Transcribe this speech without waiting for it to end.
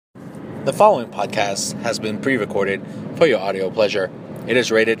The following podcast has been pre-recorded for your audio pleasure. It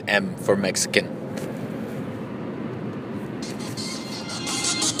is rated M for Mexican.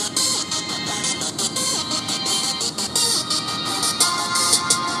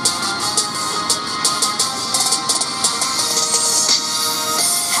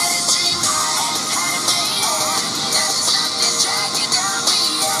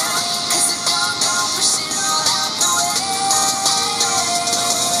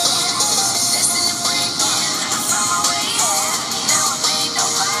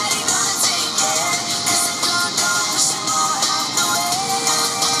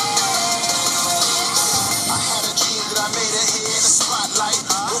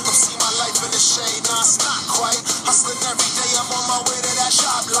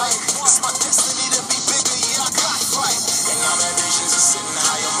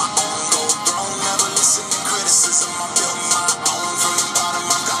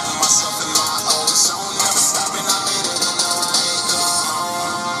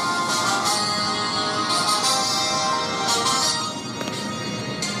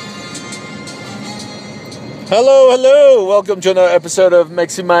 Hello, welcome to another episode of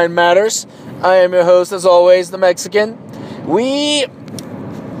Mexi-Mind Matters. I am your host, as always, the Mexican. We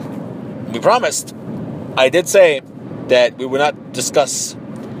promised. I did say that we would not discuss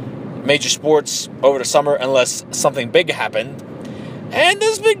major sports over the summer unless something big happened. And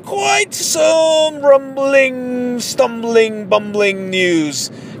there's been quite some rumbling, stumbling, bumbling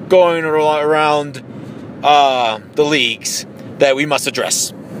news going around the leagues that we must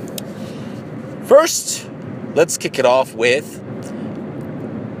address. First, let's kick it off with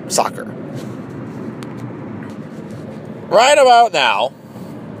soccer. Right about now,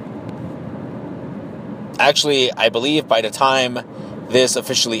 actually, I believe by the time this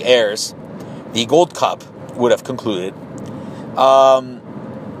officially airs, the Gold Cup would have concluded.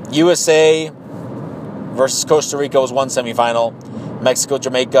 USA versus Costa Rica was one semifinal. Mexico,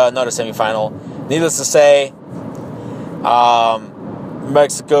 Jamaica, another semifinal. Needless to say,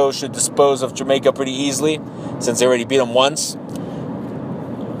 Mexico should dispose of Jamaica pretty easily, since they already beat them once.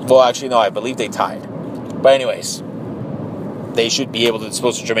 Well, actually, no, I believe they tied. But anyways, they should be able to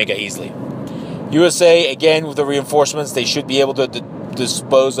dispose of Jamaica easily. USA, again, with the reinforcements, they should be able to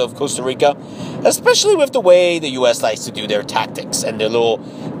dispose of Costa Rica, especially with the way the US likes to do their tactics and their little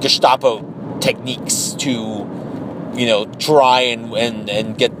Gestapo techniques to, try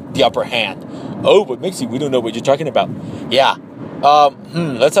and get the upper hand. Oh, but Mixie, we don't know what you're talking about. Yeah.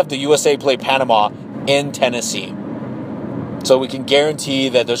 Let's have the USA play Panama in Tennessee, so we can guarantee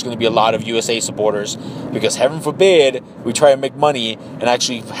that there's going to be a lot of USA supporters, because heaven forbid we try and make money and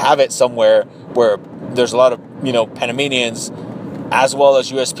actually have it somewhere where there's a lot of, Panamanians as well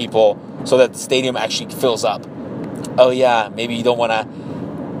as US people, so that the stadium actually fills up. Oh yeah, maybe you don't want to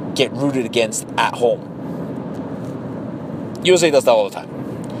get rooted against at home. USA does that all the time.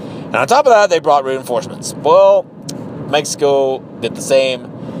 And on top of that, they brought reinforcements. Well, Mexico did the same.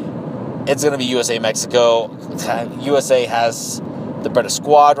 It's going to be USA-Mexico. USA has the better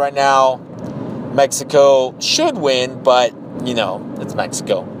squad right now. Mexico should win, but, it's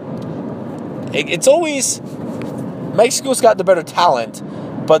Mexico. It's always... Mexico's got the better talent,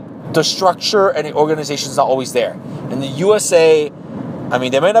 but the structure and the organization's not always there. And the USA,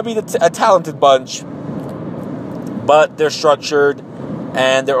 they might not be a talented bunch, but they're structured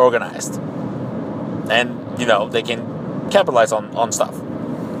and they're organized. And, they can capitalize on stuff.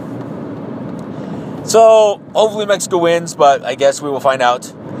 So, hopefully Mexico wins, but I guess we will find out.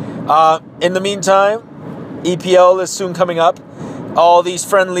 In the meantime, EPL is soon coming up. All these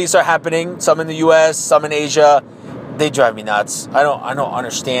friendlies are happening, some in the US, some in Asia. They drive me nuts. I don't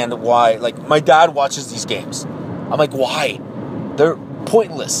understand why. Like, my dad watches these games. I'm like, why? They're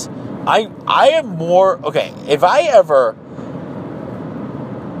pointless. I am more... Okay, if I'm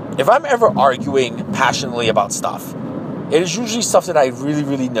ever arguing passionately about stuff, it is usually stuff that I really,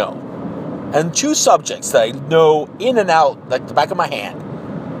 really know. And two subjects that I know in and out, like the back of my hand.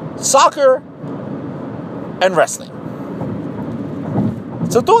 Soccer and wrestling.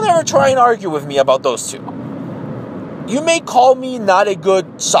 So don't ever try and argue with me about those two. You may call me not a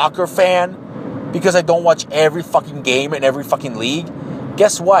good soccer fan because I don't watch every fucking game in every fucking league.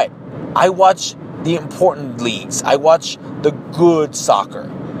 Guess what? I watch the important leagues. I watch the good soccer.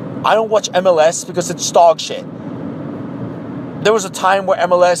 I don't watch MLS because it's dog shit. There was a time where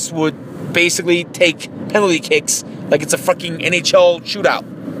MLS would basically take penalty kicks like it's a fucking NHL shootout.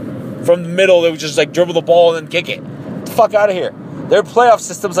 From the middle, they would just dribble the ball and then kick it. Get the fuck out of here. There are playoff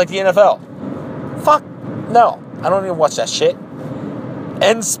systems like the NFL. Fuck no. I don't even watch that shit.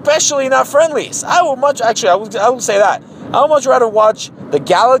 And especially not friendlies. I would say that. I would much rather watch the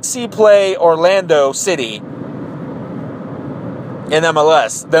Galaxy play Orlando City in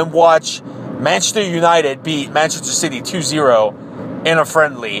MLS, then watch Manchester United beat Manchester City 2-0 in a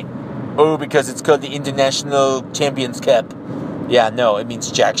friendly. Oh, because it's called the International Champions Cup. Yeah, no, it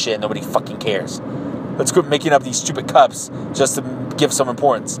means jack shit. Nobody fucking cares. Let's quit making up these stupid cups just to give some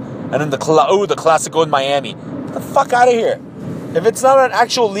importance. And then the Clasico in Miami. Get the fuck out of here. If it's not an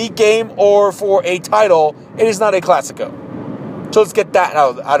actual league game or for a title, it is not a Clasico. So let's get that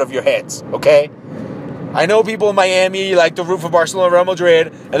out of your heads, okay? I know people in Miami like to root for Barcelona and Real Madrid,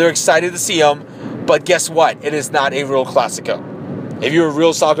 and they're excited to see them, but guess what? It is not a real Clasico. If you're a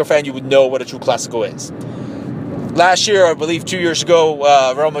real soccer fan, you would know what a true Clasico is. Last year, I believe 2 years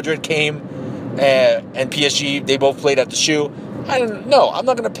ago, Real Madrid came and PSG, they both played at the Shoe. I don't know. I'm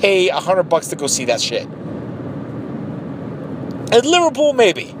not going to pay $100 to go see that shit. At Liverpool,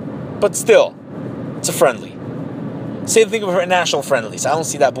 maybe. But still, it's a friendly. Same thing with international friendlies. I don't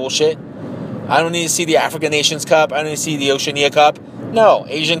see that bullshit. I don't need to see the African Nations Cup. I don't need to see the Oceania Cup. No.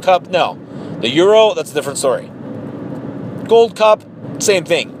 Asian Cup? No. The Euro? That's a different story. Gold Cup? Same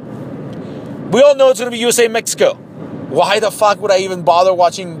thing. We all know it's going to be USA-Mexico. Why the fuck would I even bother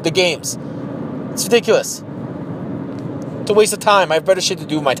watching the games? It's ridiculous. It's a waste of time. I have better shit to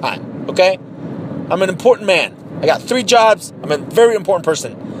do with my time. Okay? I'm an important man. I got 3 jobs. I'm a very important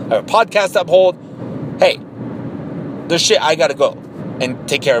person. I have a podcast to uphold. Hey, there's shit I gotta go and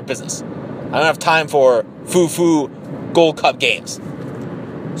take care of business. I don't have time for foo-foo Gold Cup games.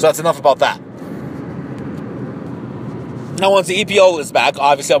 So that's enough about that. Now, once the EPL is back,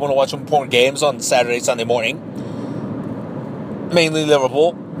 obviously I want to watch some important games on Saturday, Sunday morning. Mainly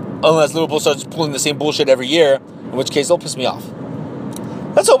Liverpool. Unless Liverpool starts pulling the same bullshit every year, in which case they'll piss me off.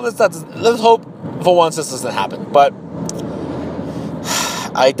 Let's hope for once this doesn't happen. But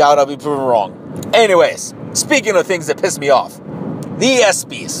I doubt I'll be proven wrong. Anyways, speaking of things that piss me off, the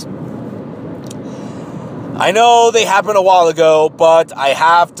ESPYs. I know they happened a while ago, but I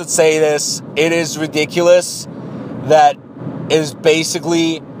have to say this. It is ridiculous that it is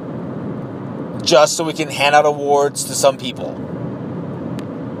basically just so we can hand out awards to some people.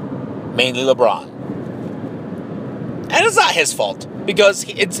 Mainly LeBron. And it's not his fault. Because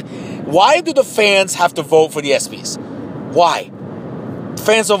why do the fans have to vote for the ESPYs? Why? The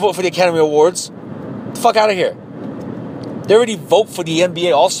fans don't vote for the Academy Awards? Get the fuck out of here. They already vote for the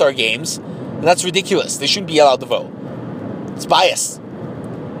NBA All-Star Games. And that's ridiculous. They shouldn't be allowed to vote. It's biased.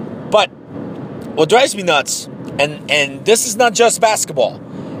 But what drives me nuts, and this is not just basketball.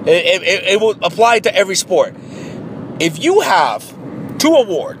 It will apply to every sport. If you have 2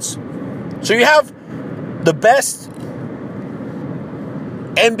 awards, so you have the best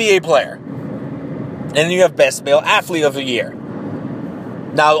NBA player, and then you have best male athlete of the year.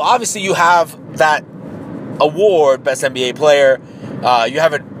 Now, obviously, you have that award, best NBA player. You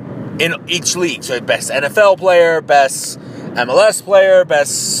have it in each league. So best NFL player, best MLS player,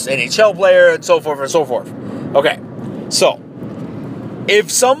 best NHL player, and so forth and so forth. Okay, so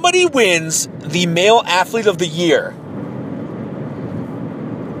if somebody wins the male athlete of the year,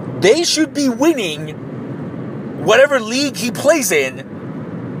 they should be winning whatever league he plays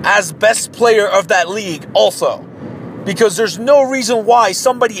in as best player of that league also. Because there's no reason why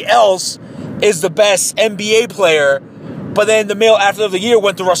somebody else is the best NBA player, but then the male athlete of the year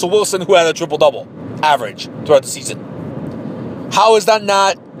went to Russell Wilson, who had a triple-double average throughout the season. How is that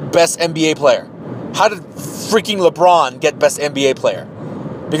not best NBA player? How did freaking LeBron get best NBA player?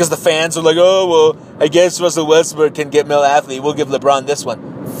 Because the fans are like, oh, well, I guess Russell Westbrook can get male athlete. We'll give LeBron this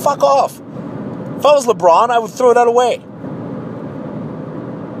one. Fuck off. If I was LeBron, I would throw that away.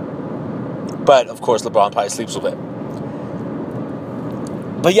 But, of course, LeBron probably sleeps with it.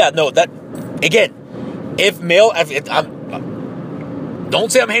 But yeah, no, that, again,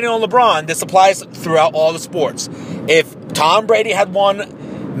 don't say I'm hating on LeBron. This applies throughout all the sports. If Tom Brady had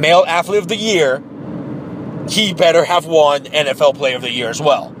won male athlete of the year, he better have won NFL player of the year as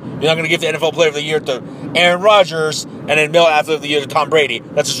well. You're not going to give the NFL player of the year to Aaron Rodgers and then male athlete of the year to Tom Brady.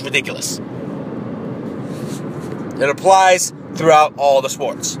 That's just ridiculous. It applies throughout all the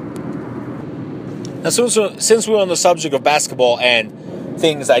sports. Now, since we're on the subject of basketball and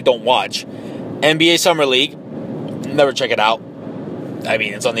things I don't watch, NBA Summer League, never check it out. I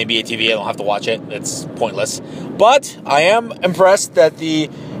mean, it's on the NBA TV. I don't have to watch it. It's pointless. But I am impressed that the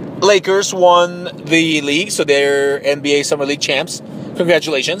Lakers won the league, so they're NBA Summer League champs.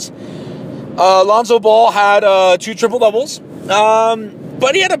 Congratulations. Lonzo Ball had 2 triple-doubles,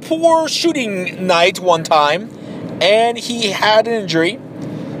 but he had a poor shooting night one time, and he had an injury.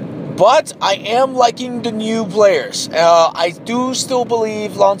 But I am liking the new players. I do still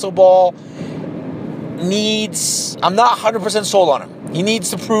believe Lonzo Ball needs... I'm not 100% sold on him. He needs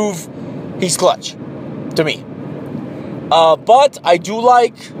to prove he's clutch, to me. But I do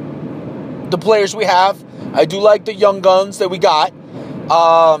like the players we have. I do like the young guns that we got.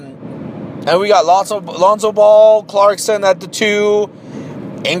 And we got Lonzo Ball, Clarkson at the 2,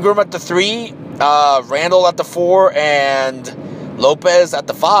 Ingram at the 3, Randall at the 4, and Lopez at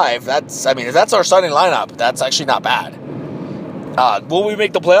the 5. If that's our starting lineup, that's actually not bad. Will we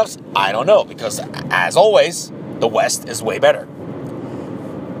make the playoffs? I don't know, because as always, the West is way better.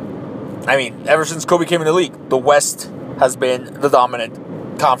 I mean, ever since Kobe came in the league, the West has been the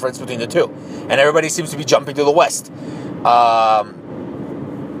dominant conference between the two. And everybody seems to be jumping to the West.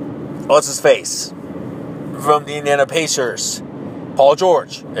 What's his face? From the Indiana Pacers, Paul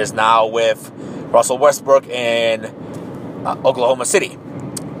George is now with Russell Westbrook in Oklahoma City.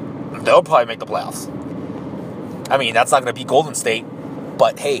 They'll probably make the playoffs. I mean, that's not going to be Golden State,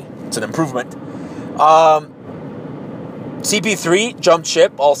 but hey, it's an improvement. CP3 jumped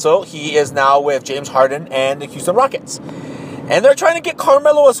ship also. He is now with James Harden and the Houston Rockets. And they're trying to get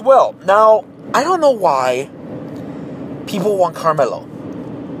Carmelo as well. Now, I don't know why people want Carmelo.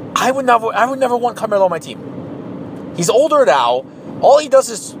 I would never want Carmelo on my team. He's older now. All he does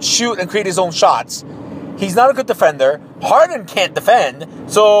is shoot and create his own shots. He's not a good defender. Harden can't defend.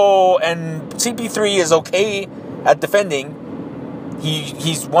 And CP3 is okay at defending.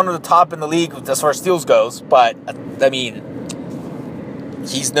 He's one of the top in the league as far as steals goes. But, I mean,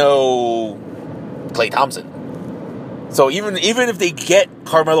 he's no Klay Thompson. So even if they get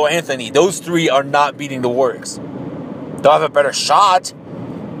Carmelo Anthony, those three are not beating the Warriors. They'll have a better shot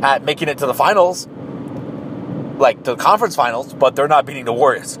at making it to the finals, like the conference finals, but they're not beating the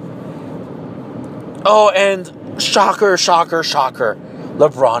Warriors. Oh, and shocker,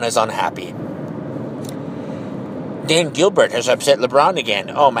 LeBron is unhappy. Dan Gilbert has upset LeBron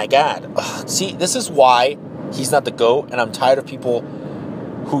again. Oh my God. Ugh, see, this is why he's not the GOAT, and I'm tired of people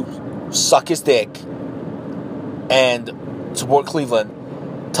who suck his dick and support Cleveland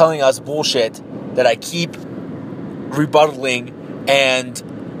telling us bullshit that I keep rebuttaling, and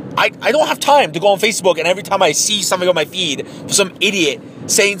I don't have time to go on Facebook, and every time I see something on my feed, some idiot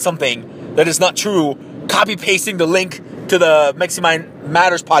saying something that is not true, copy-pasting the link to the Meximind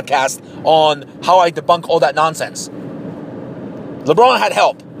Matters podcast on how I debunk all that nonsense. LeBron had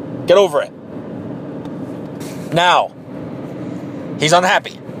help. Get over it. Now, he's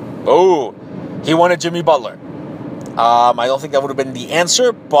unhappy. Oh, he wanted Jimmy Butler. I don't think that would have been the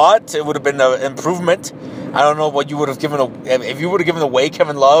answer, but it would have been an improvement. I don't know what you would have given. If you would have given away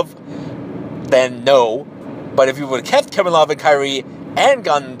Kevin Love, then no. But if you would have kept Kevin Love and Kyrie and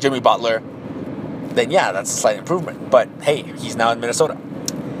gone Jimmy Butler, then yeah, that's a slight improvement. But hey, he's now in Minnesota.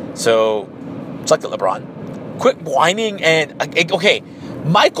 So, suck it, LeBron. Quit whining and... Okay,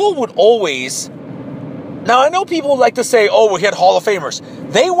 Michael would always... Now, I know people like to say, oh, well, he had Hall of Famers.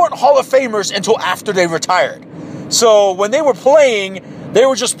 They weren't Hall of Famers until after they retired. So, when they were playing, they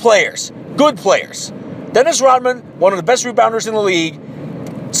were just players. Good players. Dennis Rodman, one of the best rebounders in the league.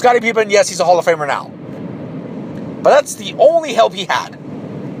 Scottie Pippen, yes, he's a Hall of Famer now. But that's the only help he had.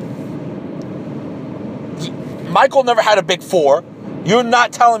 Michael never had a big four. You're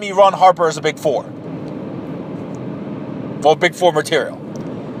not telling me Ron Harper is a big four. Well, big four material.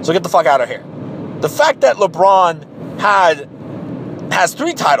 So get the fuck out of here. The fact that LeBron has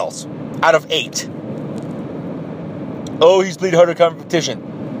 3 titles out of 8. Oh, he's played harder competition.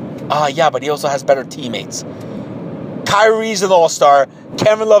 Yeah, but he also has better teammates. Kyrie's an all-star.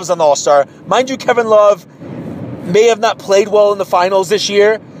 Kevin Love's an all-star. Mind you, Kevin Love may have not played well in the finals this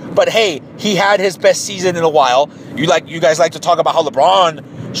year, but hey, he had his best season in a while. You guys like to talk about how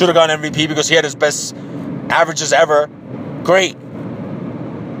LeBron should have gone MVP because he had his best averages ever. Great.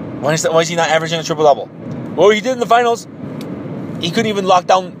 Why is he not averaging a triple-double? Well, he did in the finals. He couldn't even lock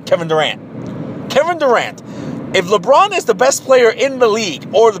down Kevin Durant. Kevin Durant. If LeBron is the best player in the league,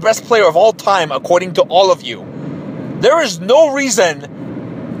 or the best player of all time, according to all of you, there is no reason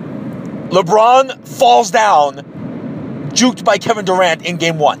LeBron falls down, juked by Kevin Durant in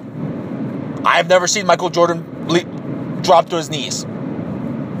Game 1. I've never seen Michael Jordan drop to his knees.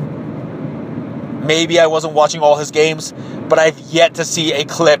 Maybe I wasn't watching all his games, but I've yet to see a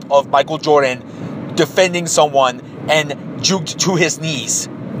clip of Michael Jordan defending someone and juked to his knees.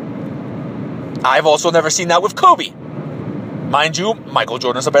 I've also never seen that with Kobe. Mind you, Michael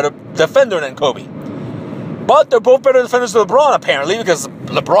Jordan's a better defender than Kobe. But they're both better defenders than LeBron, apparently, because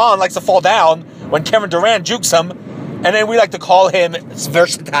LeBron likes to fall down when Kevin Durant jukes him, and then we like to call him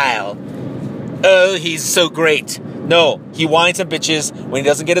versatile. Oh, he's so great. No, he whines and bitches when he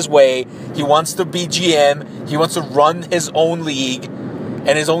doesn't get his way. He wants to be GM. He wants to run his own league and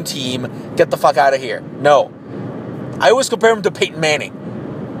his own team. Get the fuck out of here. No. I always compare him to Peyton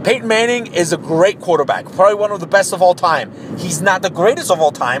Manning. Peyton Manning is a great quarterback, probably one of the best of all time. He's not the greatest of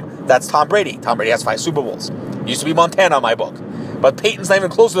all time. That's Tom Brady. Tom Brady has 5 Super Bowls. Used to be Montana in my book. But Peyton's not even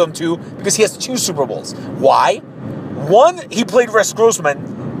close to them 2 because he has 2 Super Bowls. Why? One, he played Rex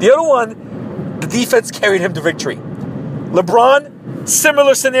Grossman. The other one, the defense carried him to victory. LeBron,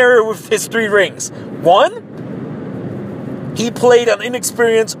 similar scenario with his 3 rings. One, he played an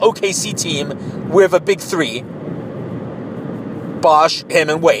inexperienced OKC team with a big 3. Bosh, him,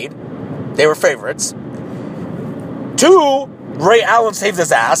 and Wade. They were favorites. 2, Ray Allen saved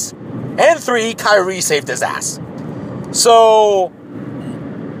his ass. And 3, Kyrie saved his ass. So,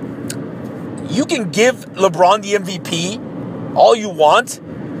 you can give LeBron the MVP all you want,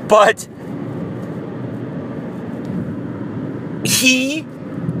 but he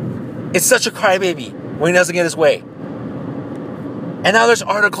is such a crybaby when he doesn't get his way. And now there's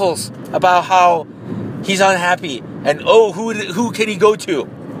articles about how he's unhappy. And, who can he go to?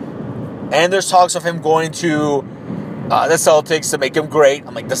 And there's talks of him going to the Celtics to make him great.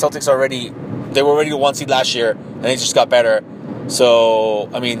 I'm like, the Celtics they were already the 1 seed last year, and they just got better. So,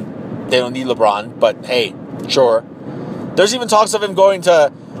 I mean, they don't need LeBron, but hey, sure. There's even talks of him going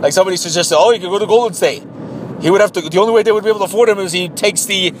to, like somebody suggested, he could go to Golden State. He would have to, the only way they would be able to afford him is he takes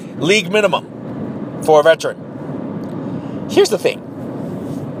the league minimum for a veteran. Here's the thing,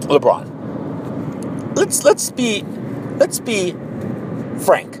 LeBron. Let's be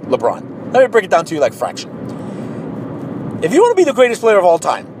frank, LeBron. Let me break it down to you like fraction. If you want to be the greatest player of all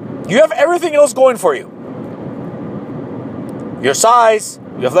time, you have everything else going for you. Your size,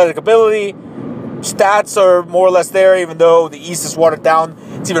 your athletic ability, stats are more or less there, even though the East is watered down.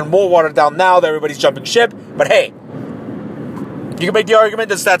 It's even more watered down now that everybody's jumping ship. But hey, you can make the argument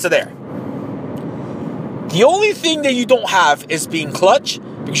that stats are there. The only thing that you don't have is being clutch,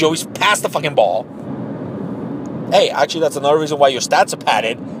 because you always pass the fucking ball. Hey, actually, that's another reason why your stats are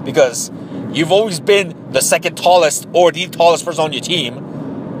padded, because you've always been the second tallest or the tallest person on your team.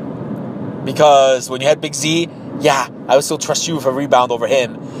 Because when you had Big Z, I would still trust you with a rebound over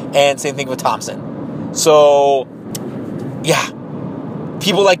him. And same thing with Thompson. So,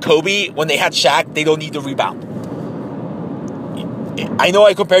 people like Kobe, when they had Shaq, they don't need the rebound. I know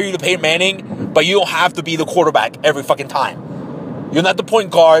I compare you to Peyton Manning, but you don't have to be the quarterback every fucking time. You're not the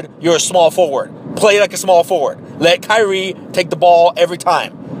point guard, you're a small forward. Play like a small forward. Let Kyrie take the ball every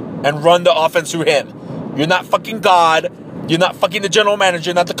time and run the offense through him. You're not fucking God. You're not fucking the general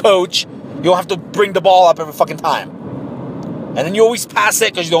manager, not the coach. You don't have to bring the ball up every fucking time. And then you always pass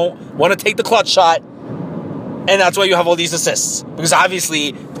it because you don't want to take the clutch shot. And that's why you have all these assists. Because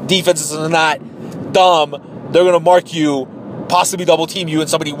obviously, defenses are not dumb. They're going to mark you, possibly double team you, and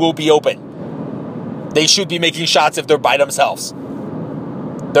somebody will be open. They should be making shots if they're by themselves.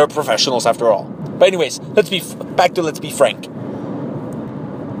 They're professionals after all. But anyways, let's be frank.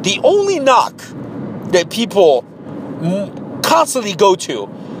 The only knock that people constantly go to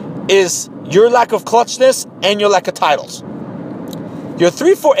is your lack of clutchness and your lack of titles. You're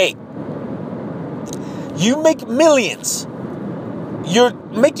 3-for-8. You make millions. You're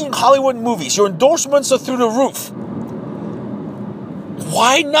making Hollywood movies. Your endorsements are through the roof.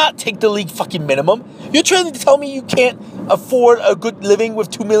 Why not take the league fucking minimum? You're trying to tell me you can't afford a good living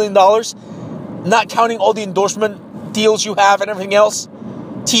with $2 million? Not counting all the endorsement deals you have and everything else?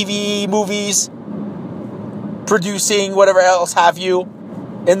 TV, movies, producing, whatever else have you,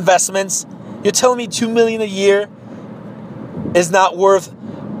 investments. You're telling me $2 million a year is not worth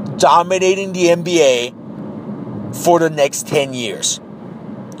dominating the NBA for the next 10 years?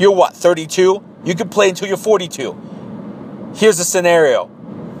 You're what, 32? You can play until you're 42. Here's the scenario.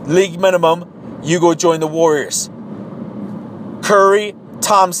 League minimum, you go join the Warriors. Curry,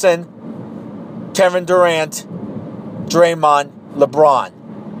 Thompson, Kevin Durant, Draymond, LeBron.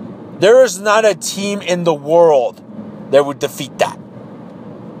 There is not a team in the world that would defeat that.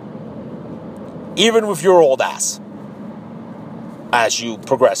 Even with your old ass. As you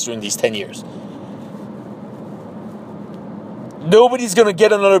progress during these 10 years. Nobody's going to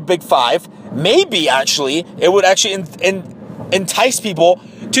get another Big Five. Maybe, actually, it would actually entice people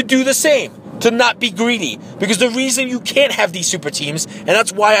to do the same. To not be greedy. Because the reason you can't have these super teams, and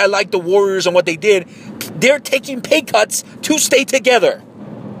that's why I like the Warriors and what they did, they're taking pay cuts to stay together.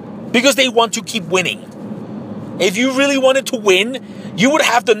 Because they want to keep winning. If you really wanted to win, you would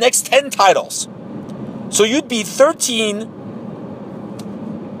have the next 10 titles. So you'd be 13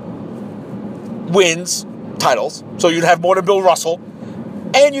 wins, titles. So you'd have more than Bill Russell.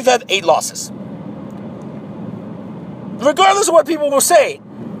 And you'd have 8 losses. Regardless of what people will say,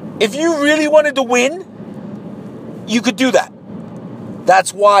 if you really wanted to win, you could do that.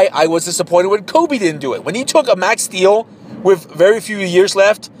 That's why I was disappointed when Kobe didn't do it. When he took a max deal with very few years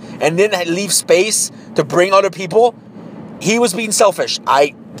left and didn't leave space to bring other people, he was being selfish.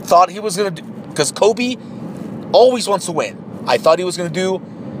 I thought he was going to do... Because Kobe always wants to win. I thought he was going to do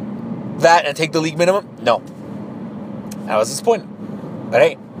that and take the league minimum. No. I was disappointed. But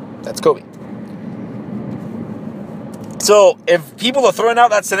hey, that's Kobe. So, if people are throwing out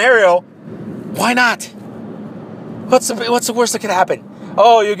that scenario, why not? What's the worst that could happen?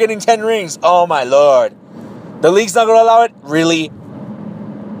 Oh, you're getting 10 rings. Oh, my Lord. The league's not going to allow it? Really?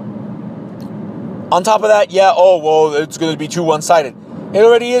 On top of that, yeah, oh, well, it's going to be too one-sided. It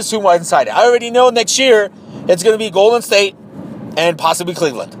already is too one-sided. I already know next year it's going to be Golden State and possibly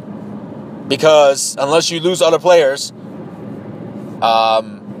Cleveland. Because unless you lose other players,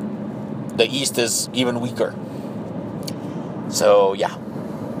 the East is even weaker. So, yeah.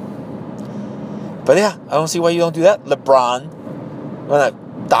 But yeah, I don't see why you don't do that. LeBron, want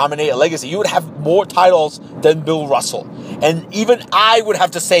to dominate a legacy. You would have more titles than Bill Russell. And even I would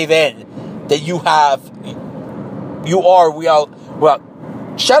have to say then that we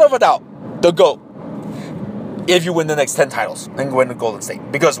are, shadow of a doubt, the GOAT. If you win the next 10 titles and win the Golden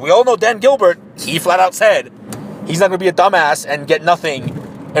State. Because we all know Dan Gilbert, he flat out said, he's not going to be a dumbass and get nothing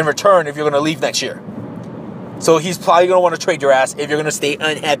in return if you're going to leave next year. So he's probably going to want to trade your ass if you're going to stay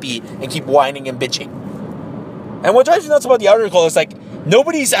unhappy and keep whining and bitching. And what drives me nuts about the article is like,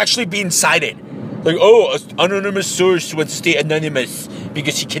 nobody's actually being cited. Like, oh, an anonymous source wants to stay anonymous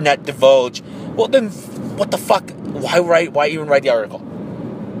because he cannot divulge. Well, then, what the fuck? Why even write the article?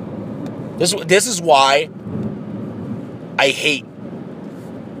 This is why I hate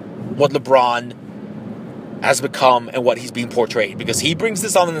what LeBron has become and what he's being portrayed. Because he brings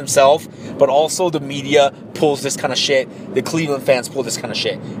this on himself, but also the media pulls this kind of shit. The Cleveland fans pull this kind of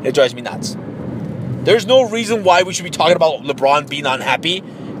shit. It drives me nuts. There's no reason why we should be talking about LeBron being unhappy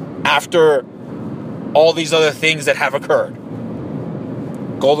after all these other things that have occurred.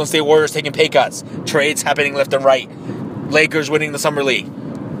 Golden State Warriors taking pay cuts. Trades happening left and right. Lakers winning the Summer League.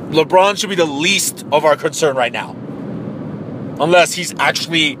 LeBron should be the least of our concern right now. Unless he's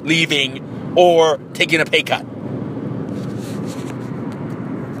actually leaving or taking a pay cut.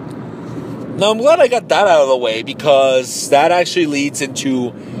 Now, I'm glad I got that out of the way because that actually leads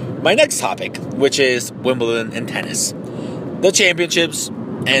into my next topic, which is Wimbledon and tennis. The championships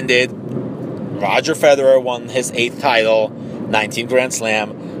ended. Roger Federer won his 8th title, 19th Grand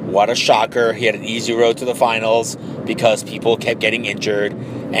Slam. What a shocker. He had an easy road to the finals because people kept getting injured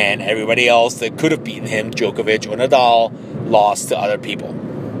and everybody else that could have beaten him, Djokovic or Nadal, lost to other people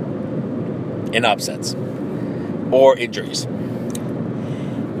in upsets or injuries.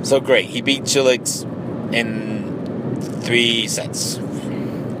 So great. He beat Cilic in 3 sets.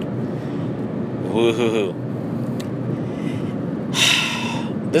 Woohoo.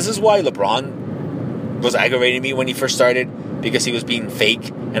 This is why LeBron was aggravating me when he first started, because he was being fake,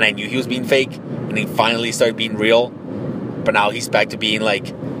 and I knew he was being fake, and he finally started being real, but now he's back to being like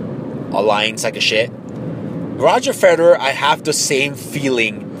a lying sack of shit. Roger Federer, I have the same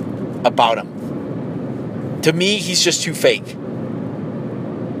feeling about him. To me, he's just too fake.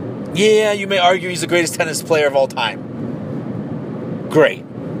 Yeah, you may argue he's the greatest tennis player of all time. Great.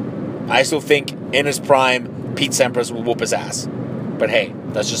 I still think in his prime, Pete Sampras will whoop his ass. But hey,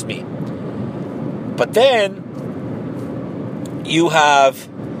 that's just me. But then you have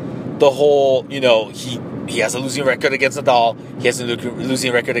the whole, he has a losing record against Nadal. He has a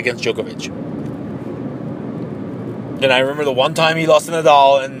losing record against Djokovic. And I remember the one time he lost to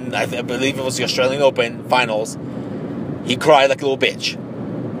Nadal, and I believe it was the Australian Open finals. He cried like a little bitch.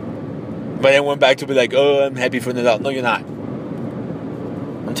 But then went back to be like, oh, I'm happy for Nadal. No, you're not.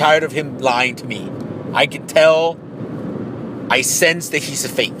 I'm tired of him lying to me. I can tell, I sense that he's a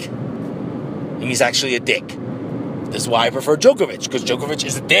fake. And he's actually a dick. This is why I prefer Djokovic, because Djokovic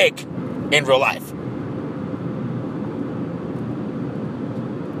is a dick in real life.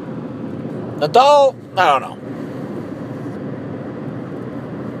 Nadal, I don't know.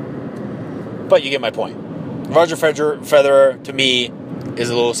 But you get my point. Roger Federer, to me, is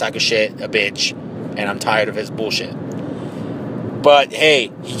a little sack of shit, a bitch, and I'm tired of his bullshit. But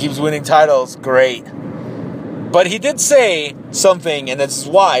hey, he keeps winning titles, great. But he did say something, and that's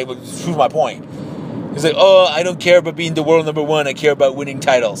why, but to prove my point. He's like, oh, I don't care about being the world number one, I care about winning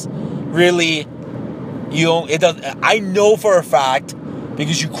titles. Really? You don't, it doesn't, I know for a fact,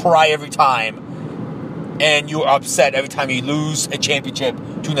 because you cry every time, and you're upset every time you lose a championship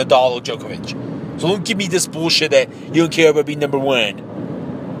to Nadal or Djokovic. So don't give me this bullshit that you don't care about being number one.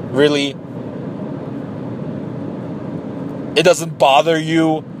 Really? It doesn't bother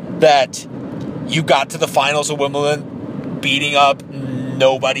you that you got to the finals of Wimbledon beating up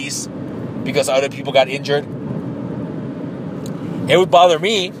nobodies because other people got injured. It would bother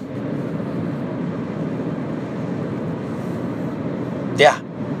me. Yeah,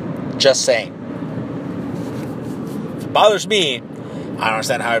 just saying. If it bothers me, I don't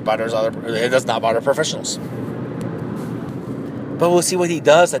understand how it bothers it does not bother professionals. But we'll see what he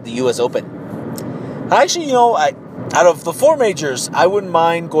does at the U.S. Open. Actually, out of the 4 majors, I wouldn't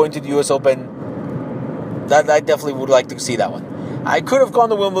mind going to the U.S. Open. I definitely would like to see that one. I could have gone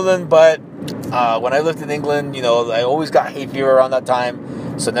to Wimbledon, but when I lived in England, I always got hay fever around that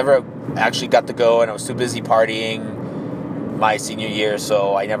time, so never actually got to go, and I was too busy partying my senior year,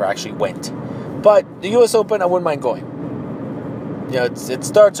 so I never actually went. But the U.S. Open, I wouldn't mind going. It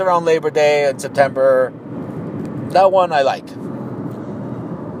starts around Labor Day in September. That one I like.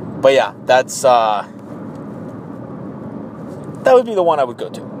 But yeah, that would be the one I would go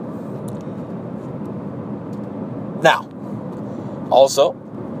to. Now, also,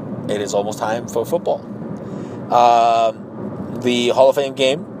 it is almost time for football. The Hall of Fame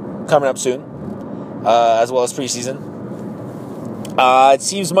game coming up soon, as well as preseason. It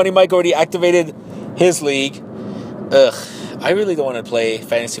seems Money Mike already activated his league. I really don't want to play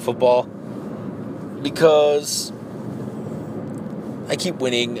fantasy football because I keep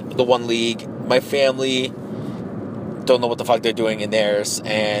winning the one league. My family don't know what the fuck they're doing in theirs,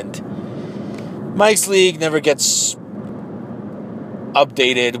 and Mike's league never gets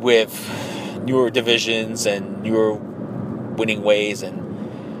updated with newer divisions and newer winning ways, and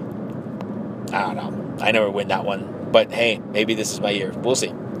I don't know. I never win that one. But hey, maybe this is my year. We'll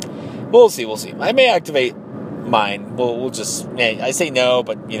see. I may activate mine. We'll just... I say no,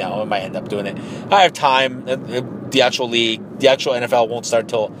 but, I might end up doing it. I have time. The actual league, the actual NFL won't start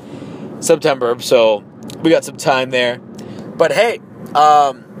until September, so we got some time there. But hey,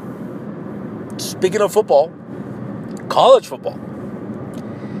 speaking of football, college football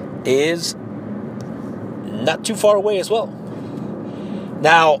is not too far away as well.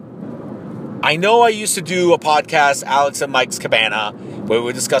 Now, I know I used to do a podcast, Alex and Mike's Cabana, where we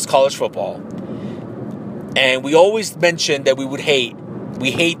would discuss college football. And we always mentioned that we hate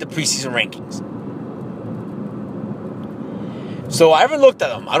the preseason rankings. So I haven't looked at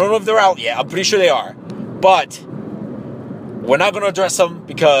them. I don't know if they're out yet. I'm pretty sure they are. But we're not going to address them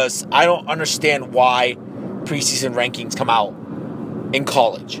because I don't understand why preseason rankings come out in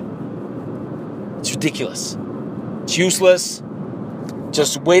college. It's ridiculous. It's useless.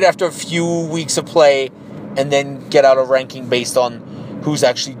 Just wait after a few weeks of play and then get out a ranking based on who's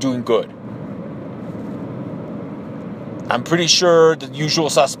actually doing good. I'm pretty sure the usual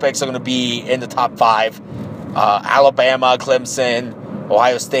suspects are going to be in the top 5. Alabama, Clemson,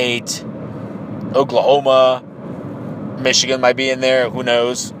 Ohio State, Oklahoma, Michigan might be in there. Who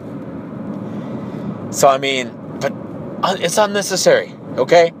knows? So, but it's unnecessary,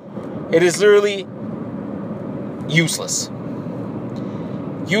 okay? It is literally useless.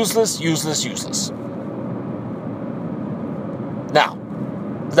 Useless. Now,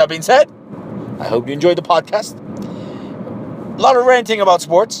 with that being said, I hope you enjoyed the podcast. A lot of ranting about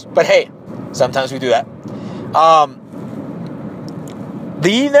sports, but hey, sometimes we do that.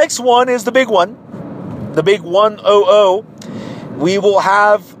 The next one is the big one. The big 100. We will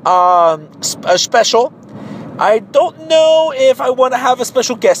have a special. I don't know if I want to have a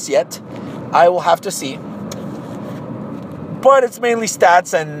special guest yet. I will have to see. But it's mainly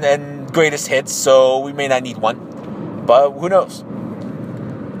stats and greatest hits, so we may not need one. But who knows?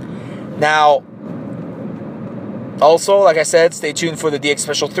 Now, also, like I said, stay tuned for the DX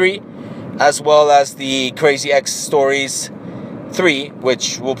Special 3, as well as the Crazy X Stories 3,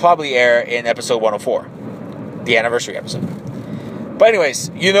 which will probably air in episode 104, the anniversary episode. But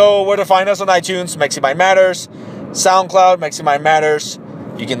anyways, you know where to find us on iTunes, Mexi Mind Matters, SoundCloud, Mexi Mind Matters.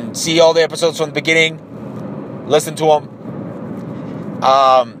 You can see all the episodes from the beginning, listen to them.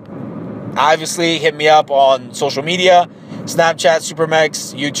 Obviously, hit me up on social media, Snapchat,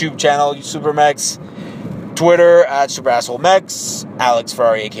 Supermex, YouTube channel, Supermex, Twitter at SuperAssholeMex, Alex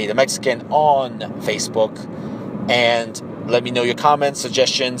Ferrari, aka The Mexican, on Facebook. And let me know your comments,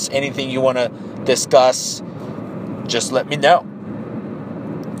 suggestions, anything you want to discuss. Just let me know.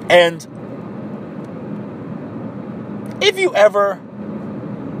 And if you ever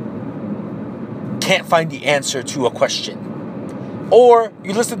can't find the answer to a question, or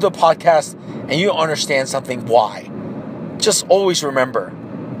you listen to a podcast and you don't understand something, why? Just always remember,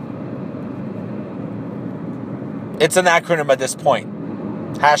 it's an acronym at this point.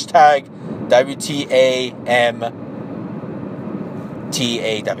 Hashtag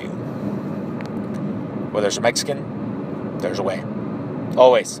WTAMTAW. Where there's a Mexican, there's a way.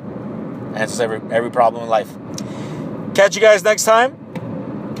 Always. Answers every problem in life. Catch you guys next time.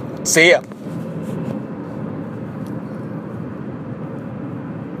 See ya.